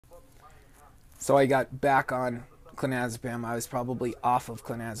So I got back on clonazepam. I was probably off of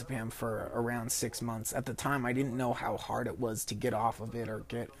clonazepam for around 6 months. At the time, I didn't know how hard it was to get off of it or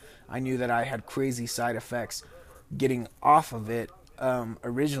get. I knew that I had crazy side effects getting off of it.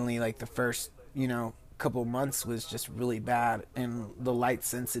 Originally, like the first, couple months was just really bad, and the light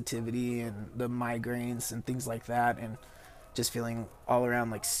sensitivity and the migraines and things like that, and just feeling all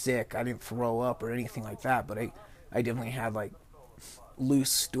around like sick. I didn't throw up or anything like that, but I definitely had like loose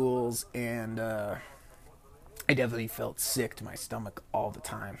stools, and I definitely felt sick to my stomach all the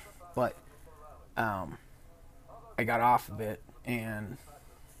time. But um, I got off of it, and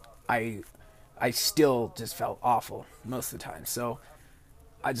I I still just felt awful most of the time. So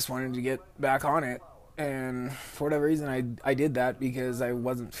I just wanted to get back on it, and for whatever reason, I did that because I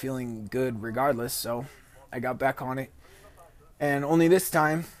wasn't feeling good regardless. So I got back on it, and only this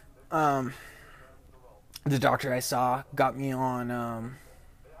time, um, the doctor I saw got me on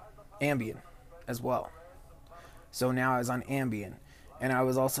ambien as well. So now I was on ambien, and I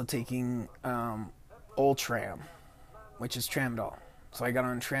was also taking Ultram, which is Tramadol. So I got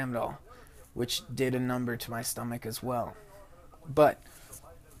on Tramadol, which did a number to my stomach as well. But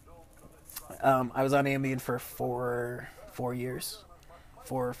I was on ambien for 4 years,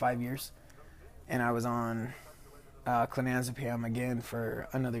 4 or 5 years, and I was on clonazepam again for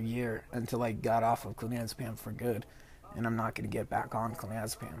another year until I got off of clonazepam for good, and I'm not going to get back on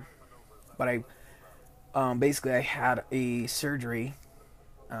clonazepam. But basically I had a surgery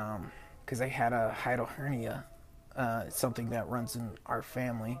because I had a hiatal hernia. It's something that runs in our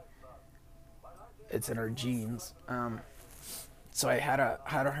family. It's in our genes. So I had a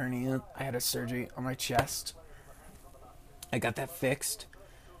hernia. I had a surgery on my chest. I got that fixed.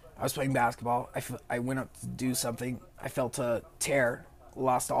 I was playing basketball. I went up to do something. I felt a tear.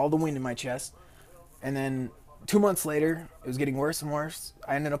 Lost all the wind in my chest. And then 2 months later, it was getting worse and worse.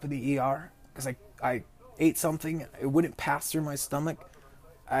 I ended up in the ER because I ate something. It wouldn't pass through my stomach.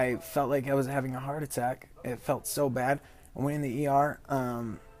 I felt like I was having a heart attack. It felt so bad. I went in the ER.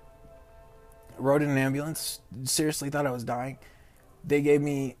 Rode in an ambulance. Seriously thought I was dying. They gave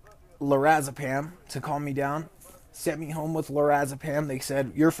me Lorazepam to calm me down. Sent me home with Lorazepam. They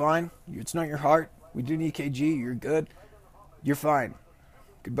said, "You're fine. It's not your heart. We did an EKG. You're good. You're fine.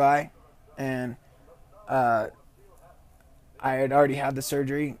 Goodbye." And I had already had the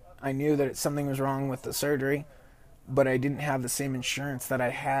surgery. I knew that something was wrong with the surgery, but I didn't have the same insurance that I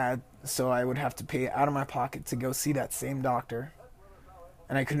had, so I would have to pay out of my pocket to go see that same doctor,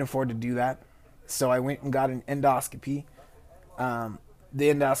 and I couldn't afford to do that. So I went and got an endoscopy. The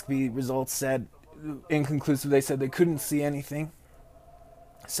endoscopy results said, inconclusive, they said they couldn't see anything.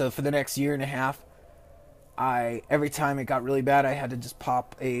 So for the next year and a half, every time it got really bad, I had to just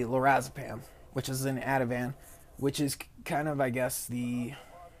pop a Lorazepam, which is an Ativan, which is kind of, I guess, the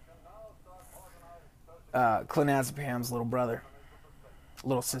clonazepam's little brother,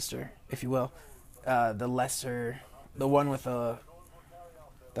 little sister, if you will. The one with the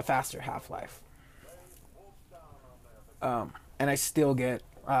faster half-life. And I still get,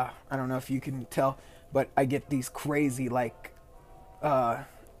 I don't know if you can tell, but I get these crazy, like,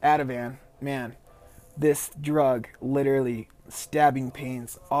 Ativan. Man, this drug, literally stabbing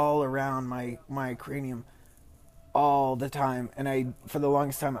pains all around my cranium all the time. And for the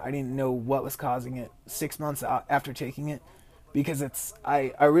longest time, I didn't know what was causing it. 6 months after taking it, because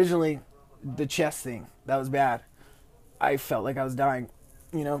I originally, the chest thing, that was bad. I felt like I was dying,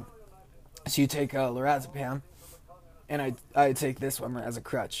 So you take Lorazepam, and I take this one as a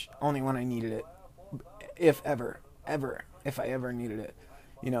crutch, only when I needed it, if I ever needed it,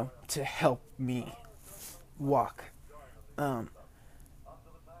 to help me walk.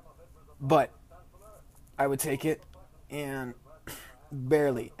 But I would take it, and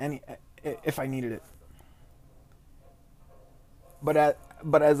barely if I needed it. But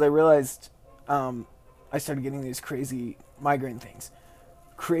as I realized, I started getting these crazy migraine things,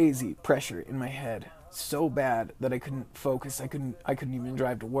 crazy pressure in my head, so bad that I couldn't focus. I couldn't even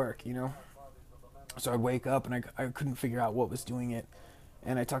drive to work. So I'd wake up and I couldn't figure out what was doing it.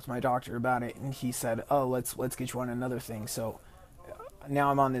 And I talked to my doctor about it, and he said, "Oh, let's get you on another thing." So now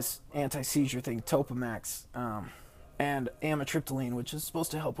I'm on this anti-seizure thing, Topamax, and amitriptyline, which is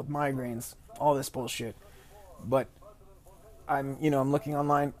supposed to help with migraines, all this bullshit. But I'm looking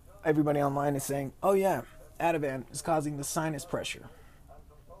online. Everybody online is saying, "Oh yeah, Ativan is causing the sinus pressure."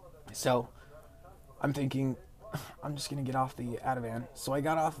 So I'm thinking, I'm just going to get off the Ativan. So I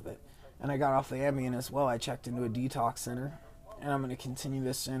got off of it. And I got off the ambien as well. I checked into a detox center. And I'm going to continue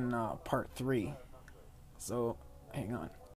this in part 3. So hang on.